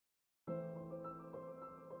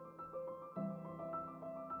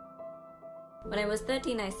When I was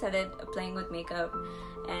 13, I started playing with makeup,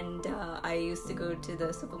 and I used to go to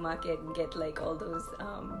the supermarket and get like all those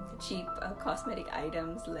cheap cosmetic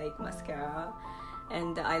items like mascara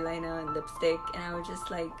and eyeliner and lipstick, and I would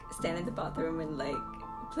just like stand in the bathroom and like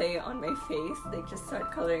play on my face, like just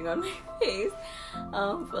start coloring on my face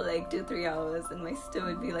for like 2-3 hours, and my sister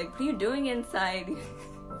would be like, what are you doing inside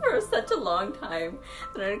for such a long time?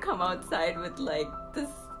 And I'd come outside with like this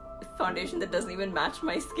foundation that doesn't even match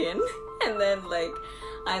my skin and then like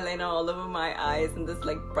eyeliner all over my eyes and this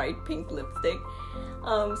like bright pink lipstick.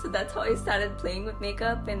 So that's how I started playing with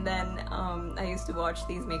makeup, and then I used to watch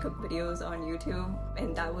these makeup videos on YouTube,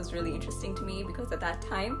 and that was really interesting to me because at that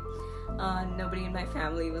time nobody in my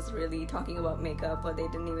family was really talking about makeup, or they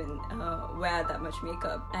didn't even wear that much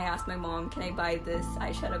makeup. I asked my mom, can I buy this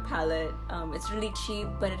eyeshadow palette? It's really cheap,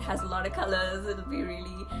 but it has a lot of colors, it'll be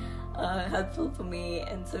really helpful for me.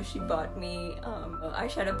 And so she bought me an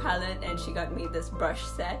eyeshadow palette, and she got me this brush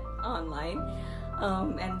set online.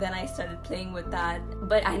 And then I started playing with that,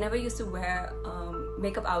 but I never used to wear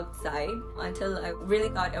makeup outside until I really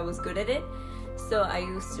thought I was good at it. So I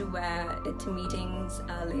used to wear it to meetings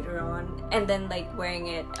later on, and then like wearing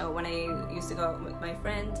it when I used to go out with my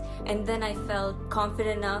friends. And then I felt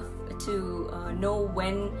confident enough to know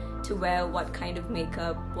when to wear what kind of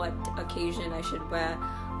makeup, what occasion I should wear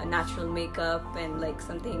a natural makeup, and like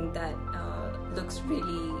something that looks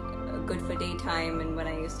really good for daytime and when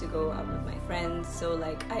I used to go out with my friends. So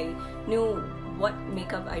like I knew what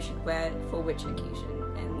makeup I should wear for which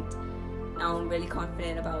occasion, and now I'm really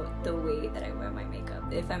confident about the way that I wear my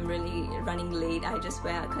makeup. If I'm really running late, I just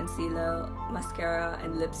wear concealer, mascara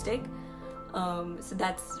and lipstick. So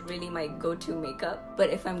that's really my go-to makeup. But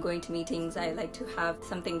if I'm going to meetings, I like to have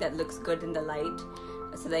something that looks good in the light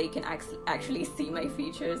so that you can actually see my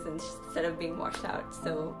features instead of being washed out.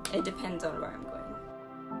 So it depends on where I'm going.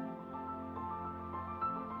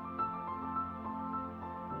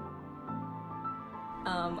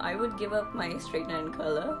 I would give up my straightener and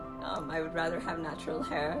curler. I would rather have natural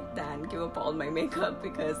hair than give up all my makeup,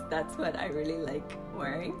 because that's what I really like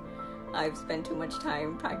wearing. I've spent too much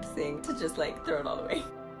time practicing to just like throw it all away.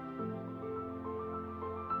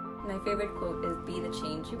 My favorite quote is, be the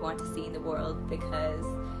change you want to see in the world, because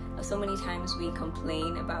so many times we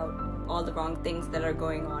complain about all the wrong things that are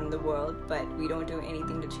going on in the world, but we don't do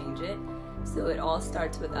anything to change it. So it all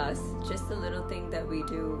starts with us. Just the little thing that we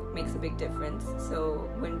do makes a big difference. So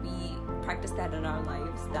when we practice that in our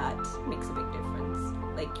lives, that makes a big difference.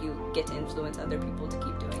 Like you get to influence other people to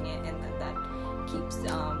keep doing it, and then that keeps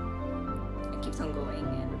on going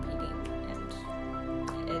and repeating,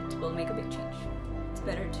 and it will make a big change. It's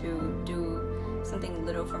better to do something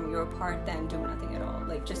little from your part than do nothing at all.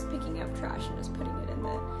 Like just picking up trash and just putting it in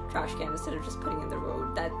the trash can instead of just putting it in the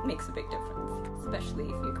road. That makes a big difference, especially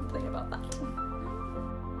if you complain about that.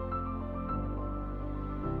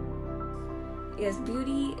 Yes,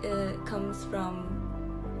 beauty comes from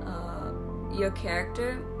your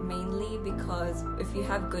character, mainly because if you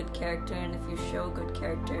have good character and if you show good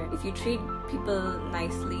character, if you treat people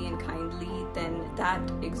nicely and kindly, then that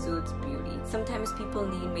exudes beauty. Sometimes people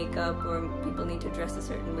need makeup or people need to dress a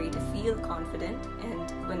certain way to feel confident,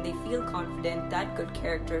 and when they feel confident, that good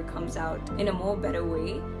character comes out in a more better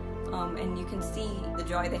way, and you can see the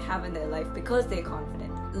joy they have in their life because they're confident.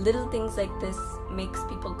 Little things like this makes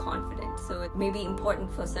people confident, so it may be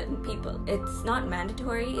important for certain people. It's not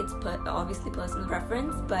mandatory, it's obviously personal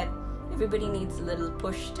preference, but everybody needs a little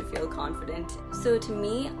push to feel confident. So to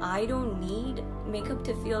me, I don't need makeup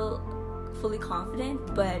to feel fully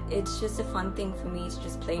confident, but it's just a fun thing for me to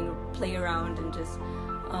just play around and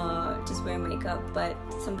just wear makeup. But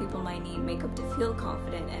some people might need makeup to feel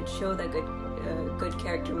confident and show their good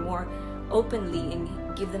character more openly and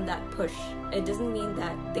give them that push. It doesn't mean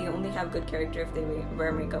that they only have good character if they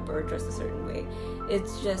wear makeup or dress a certain way.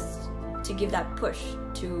 It's just to give that push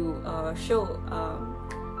to show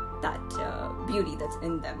that beauty that's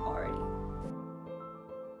in them already.